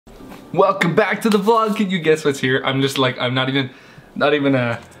Welcome back to the vlog. Can you guess what's here? I'm just like, I'm not even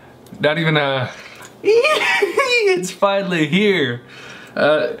it's finally here.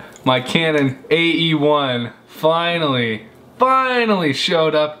 My Canon AE-1 finally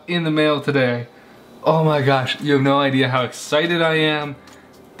showed up in the mail today. Oh my gosh, you have no idea how excited I am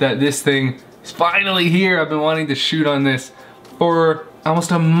that this thing is finally here. I've been wanting to shoot on this for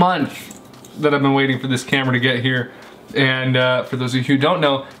almost a month that I've been waiting for this camera to get here. And for those of you who don't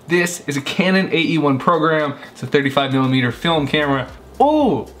know, this is a Canon AE-1 program. It's a 35mm film camera.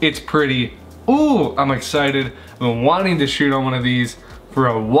 Oh, it's pretty. Oh, I'm excited. I've been wanting to shoot on one of these for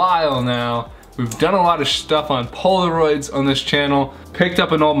a while now. We've done a lot of stuff on Polaroids on this channel. Picked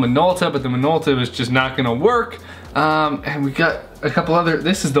up an old Minolta, but the Minolta is just not gonna work. And we got a couple other,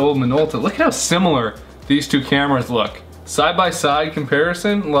 this is the old Minolta. Look at how similar these two cameras look. Side by side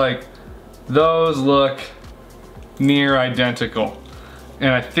comparison, like those look near identical.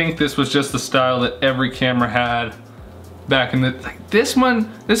 And I think this was just the style that every camera had back in the, like this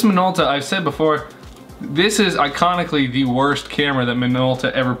Minolta, I've said before, this is iconically the worst camera that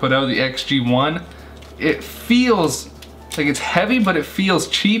Minolta ever put out, the XG1. It feels like it's heavy, but it feels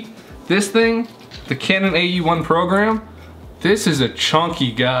cheap. This thing, the Canon AE-1 program, this is a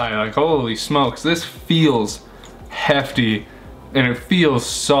chunky guy, like holy smokes, this feels hefty and it feels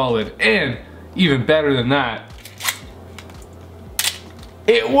solid. And even better than that,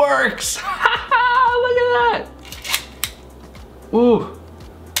 it works! Look at that! Ooh.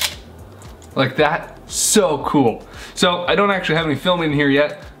 Like that, so cool. So I don't actually have any film in here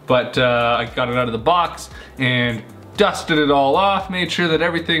yet, but I got it out of the box and dusted it all off, made sure that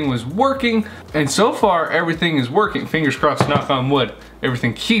everything was working, and so far everything is working. Fingers crossed, knock on wood.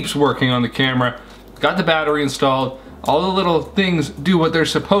 Everything keeps working on the camera. Got the battery installed. All the little things do what they're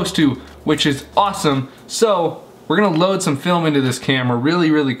supposed to, which is awesome. So we're gonna load some film into this camera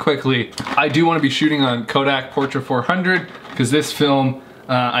really quickly. I do wanna be shooting on Kodak Portra 400 because this film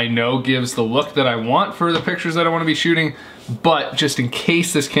I know gives the look that I want for the pictures that I wanna be shooting, but just in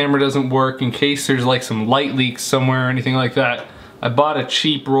case this camera doesn't work, in case there's like some light leaks somewhere or anything like that, I bought a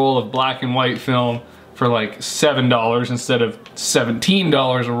cheap roll of black and white film for like $7 instead of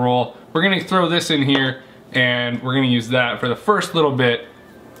 $17 a roll. We're gonna throw this in here and we're gonna use that for the first little bit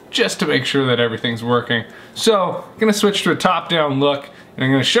just to make sure that everything's working. So I'm gonna switch to a top-down look and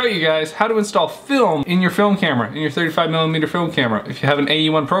I'm gonna show you guys how to install film in your film camera, in your 35mm film camera. If you have an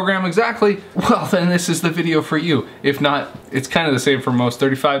AE-1 program exactly, well then this is the video for you. If not, it's kind of the same for most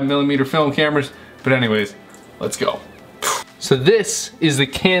 35mm film cameras, but anyways, let's go. So this is the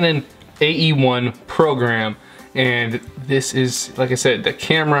Canon AE-1 program, and this is, like I said, the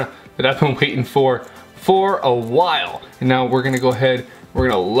camera that I've been waiting for a while. And now we're gonna go ahead, we're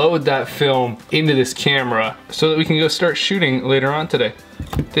gonna load that film into this camera so that we can go start shooting later on today.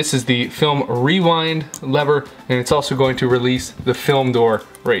 This is the film rewind lever, and it's also going to release the film door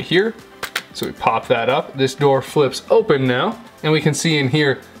right here. So we pop that up. This door flips open now, and we can see in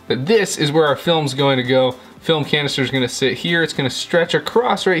here that this is where our film's going to go. Film canister is gonna sit here. It's gonna stretch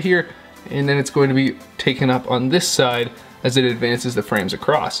across right here, and then it's going to be taken up on this side as it advances the frames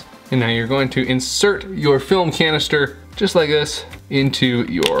across. And now you're going to insert your film canister just like this into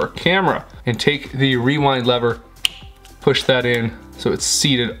your camera and take the rewind lever, push that in so it's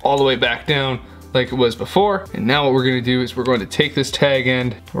seated all the way back down like it was before. And now what we're gonna do is we're going to take this tag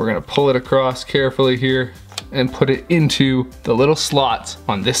end, we're gonna pull it across carefully here and put it into the little slots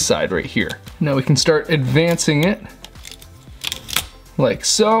on this side right here. Now we can start advancing it like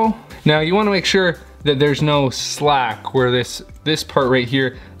so. Now you wanna make sure that there's no slack where this part right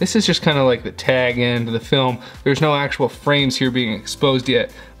here, this is just kind of like the tag end of the film. There's no actual frames here being exposed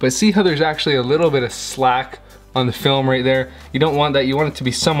yet, but see how there's actually a little bit of slack on the film right there? You don't want that, you want it to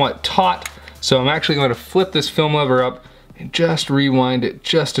be somewhat taut. So I'm actually going to flip this film lever up and just rewind it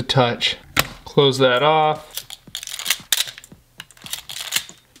just a touch. Close that off.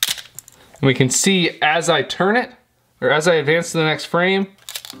 And we can see as I turn it, or as I advance to the next frame,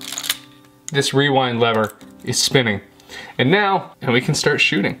 this rewind lever is spinning. And now we can start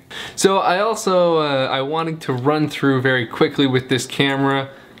shooting. So I also, I wanted to run through very quickly with this camera,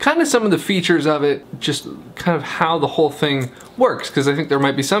 kind of some of the features of it, just kind of how the whole thing works, because I think there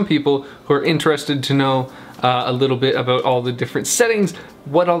might be some people who are interested to know a little bit about all the different settings,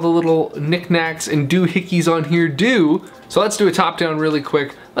 what all the little knickknacks and doohickeys on here do. So let's do a top down really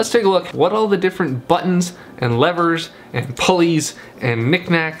quick. Let's take a look at what all the different buttons and levers and pulleys and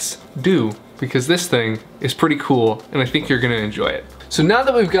knickknacks do, because this thing is pretty cool and I think you're gonna enjoy it. So now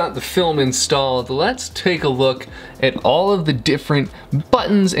that we've got the film installed, let's take a look at all of the different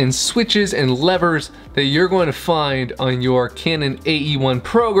buttons and switches and levers that you're going to find on your Canon AE-1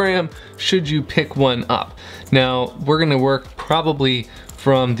 program should you pick one up. Now, we're gonna work probably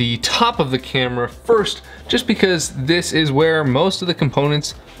from the top of the camera first, just because this is where most of the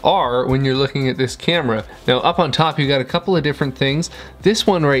components are when you're looking at this camera. Now up on top you got a couple of different things. This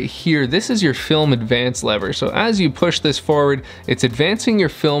one right here, this is your film advance lever. So as you push this forward, it's advancing your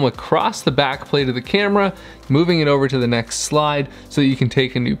film across the back plate of the camera, moving it over to the next slide so that you can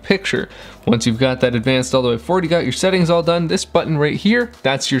take a new picture. Once you've got that advanced all the way forward, you got your settings all done, this button right here,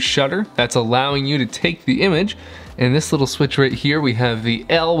 that's your shutter. That's allowing you to take the image. And this little switch right here, we have the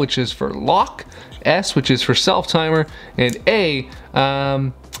L, which is for lock, S, which is for self-timer, and A,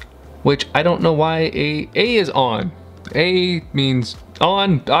 which I don't know why A is on. A means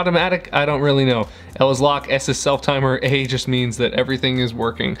on, automatic, I don't really know. L is lock, S is self-timer, A just means that everything is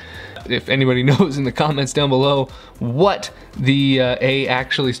working. If anybody knows in the comments down below what the A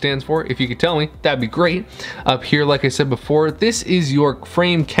actually stands for, if you could tell me, that'd be great. Up here, like I said before, this is your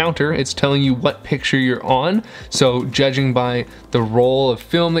frame counter. It's telling you what picture you're on. So judging by the roll of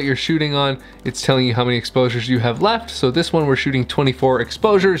film that you're shooting on, it's telling you how many exposures you have left. So this one, we're shooting 24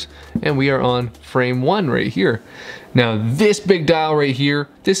 exposures and we are on frame 1 right here. Now this big dial right here,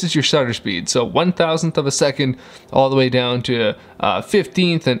 this is your shutter speed. So 1,000th of a second all the way down to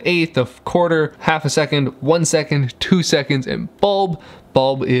 15th and 8th of quarter, half a second, 1 second, 2 seconds, and bulb.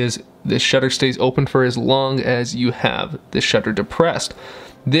 Bulb is the shutter stays open for as long as you have the shutter depressed.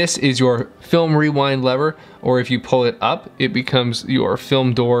 This is your film rewind lever, or if you pull it up, it becomes your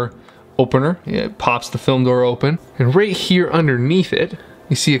film door opener. It pops the film door open. And right here underneath it,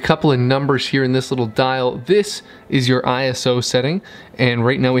 you see a couple of numbers here in this little dial. This is your ISO setting, and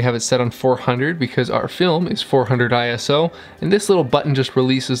right now we have it set on 400 because our film is 400 ISO, and this little button just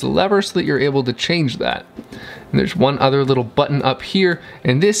releases the lever so that you're able to change that. And there's one other little button up here,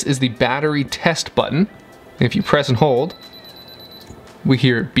 and this is the battery test button. If you press and hold, we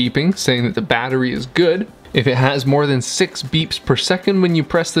hear it beeping, saying that the battery is good. If it has more than 6 beeps per second when you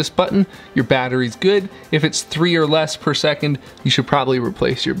press this button, your battery's good. If it's 3 or less per second, you should probably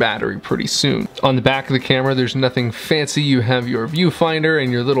replace your battery pretty soon. On the back of the camera, there's nothing fancy. You have your viewfinder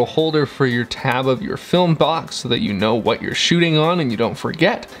and your little holder for your tab of your film box so that you know what you're shooting on and you don't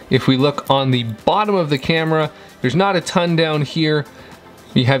forget. If we look on the bottom of the camera, there's not a ton down here.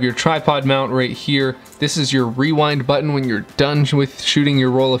 You have your tripod mount right here. This is your rewind button. When you're done with shooting your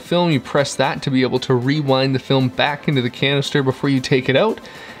roll of film, you press that to be able to rewind the film back into the canister before you take it out.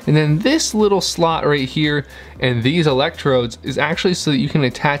 And then this little slot right here and these electrodes is actually so that you can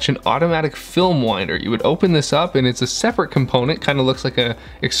attach an automatic film winder. You would open this up and it's a separate component, kind of looks like an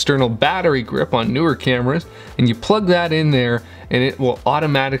external battery grip on newer cameras, and you plug that in there and it will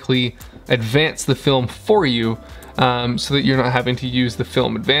automatically advance the film for you, so that you're not having to use the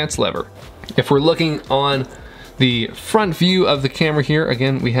film advance lever. If we're looking on the front view of the camera here,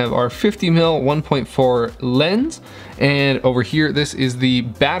 again, we have our 50mm 1.4 lens, and over here, this is the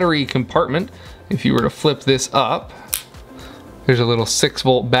battery compartment. If you were to flip this up, there's a little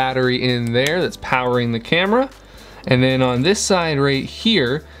 6-volt battery in there that's powering the camera. And then on this side right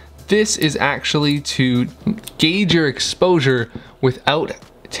here, this is actually to gauge your exposure without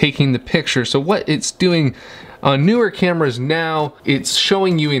taking the picture. So what it's doing on newer cameras now, it's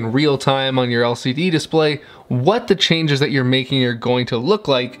showing you in real time on your LCD display what the changes that you're making are going to look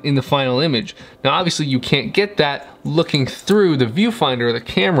like in the final image. Now obviously you can't get that looking through the viewfinder of the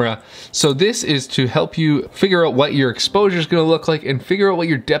camera, so this is to help you figure out what your exposure is going to look like and figure out what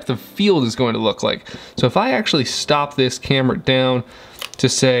your depth of field is going to look like. So if I actually stop this camera down to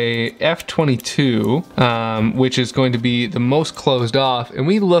say f/22, which is going to be the most closed off, and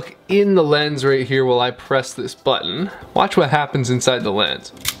we look in the lens right here while I press this button, watch what happens inside the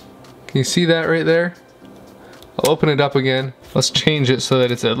lens. Can you see that right there? I'll open it up again. Let's change it so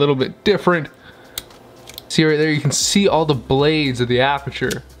that it's a little bit different. See right there, you can see all the blades of the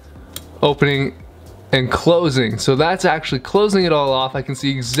aperture opening and closing. So that's actually closing it all off. I can see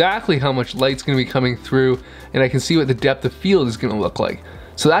exactly how much light's gonna be coming through, and I can see what the depth of field is gonna look like.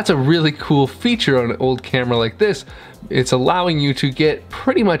 So that's a really cool feature on an old camera like this. It's allowing you to get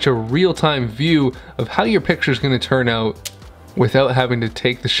pretty much a real-time view of how your picture is gonna turn out without having to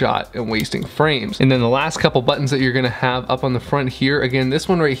take the shot and wasting frames. And then the last couple buttons that you're gonna have up on the front here, again, this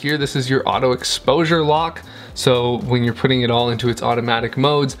one right here, this is your auto exposure lock. So when you're putting it all into its automatic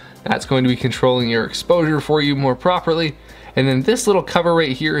modes, that's going to be controlling your exposure for you more properly. And then this little cover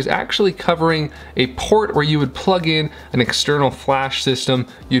right here is actually covering a port where you would plug in an external flash system.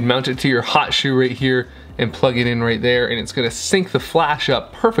 You'd mount it to your hot shoe right here and plug it in right there, and it's gonna sync the flash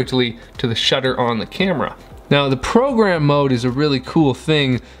up perfectly to the shutter on the camera. Now the program mode is a really cool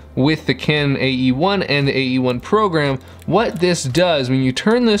thing with the Canon AE-1 and the AE-1 program. What this does, when you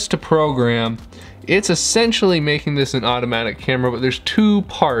turn this to program, it's essentially making this an automatic camera, but there's two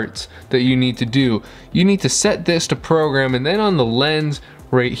parts that you need to do. You need to set this to program, and then on the lens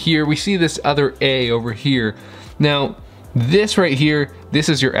right here, we see this other A over here. Now, this right here, this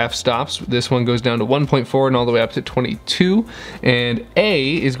is your f-stops. This one goes down to 1.4 and all the way up to 22. And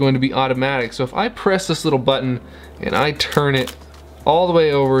A is going to be automatic. So if I press this little button and I turn it all the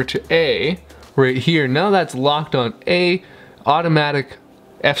way over to A right here, now that's locked on A, automatic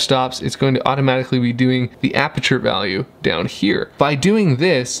f-stops. It's going to automatically be doing the aperture value down here. By doing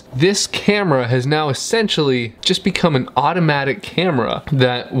this, this camera has now essentially just become an automatic camera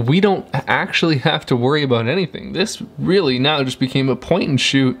that we don't actually have to worry about anything. This really now just became a point and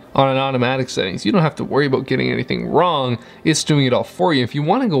shoot on an automatic settings. You don't have to worry about getting anything wrong. It's doing it all for you. If you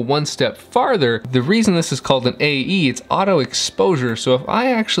want to go one step farther, the reason this is called an AE, it's auto exposure. So if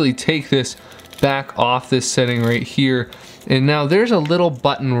I actually take this back off this setting right here, and now there's a little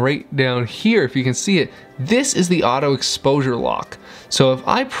button right down here, if you can see it. This is the auto exposure lock. So if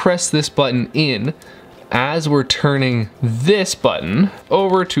I press this button in, as we're turning this button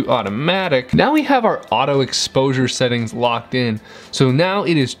over to automatic, now we have our auto exposure settings locked in. So now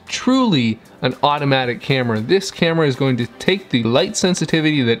it is truly an automatic camera. This camera is going to take the light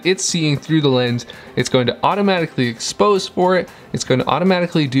sensitivity that it's seeing through the lens. It's going to automatically expose for it. It's going to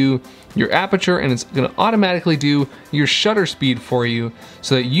automatically do your aperture, and it's going to automatically do your shutter speed for you,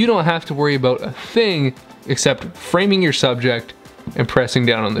 so that you don't have to worry about a thing except framing your subject and pressing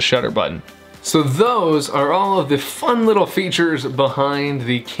down on the shutter button. So those are all of the fun little features behind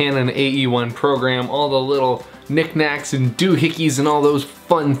the Canon AE-1 program, all the little knickknacks and doohickeys and all those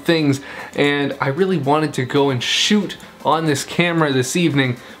fun things. And I really wanted to go and shoot on this camera this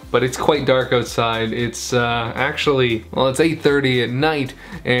evening, but it's quite dark outside. It's actually, well, it's 8:30 at night,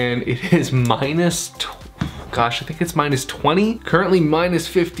 and it is gosh, I think it's -20. Currently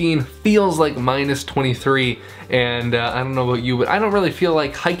 -15, feels like -23. And I don't know about you, but I don't really feel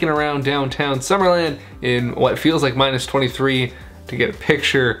like hiking around downtown Summerland in what feels like -23 to get a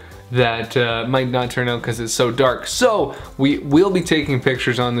picture that might not turn out because it's so dark. So we will be taking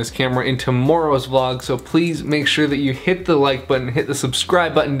pictures on this camera in tomorrow's vlog, so please make sure that you hit the like button, hit the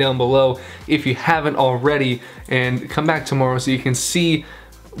subscribe button down below if you haven't already, and come back tomorrow so you can see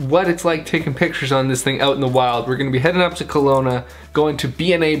what it's like taking pictures on this thing out in the wild. We're gonna be heading up to Kelowna, going to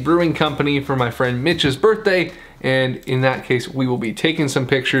B&A Brewing Company for my friend Mitch's birthday, and in that case we will be taking some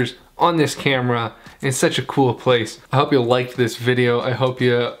pictures on this camera. It's such a cool place. I hope you liked this video. I hope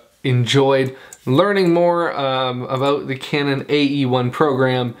you enjoyed learning more about the Canon AE-1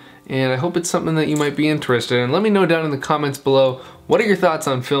 program, and I hope it's something that you might be interested in. Let me know down in the comments below, what are your thoughts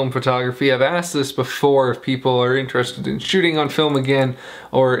on film photography? I've asked this before, if people are interested in shooting on film again,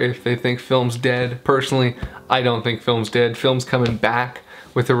 or if they think film's dead. Personally, I don't think film's dead. Film's coming back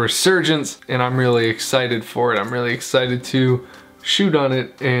with a resurgence, and I'm really excited for it. I'm really excited to shoot on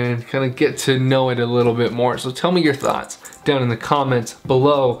it and kind of get to know it a little bit more. So tell me your thoughts down in the comments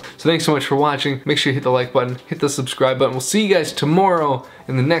below. So thanks so much for watching. Make sure you hit the like button, hit the subscribe button. We'll see you guys tomorrow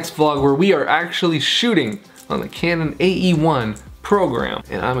in the next vlog, where we are actually shooting on the Canon AE-1 program,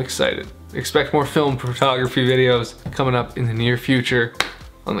 and I'm excited. Expect more film photography videos coming up in the near future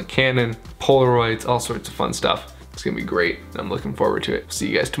on the Canon, Polaroids, all sorts of fun stuff. It's gonna be great. I'm looking forward to it. See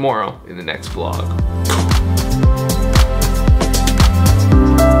you guys tomorrow in the next vlog.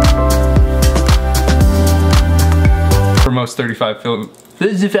 For most 35 film,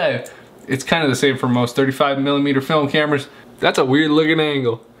 it's kind of the same for most 35mm film cameras. That's a weird looking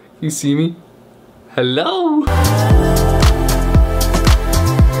angle. You see me? Hello?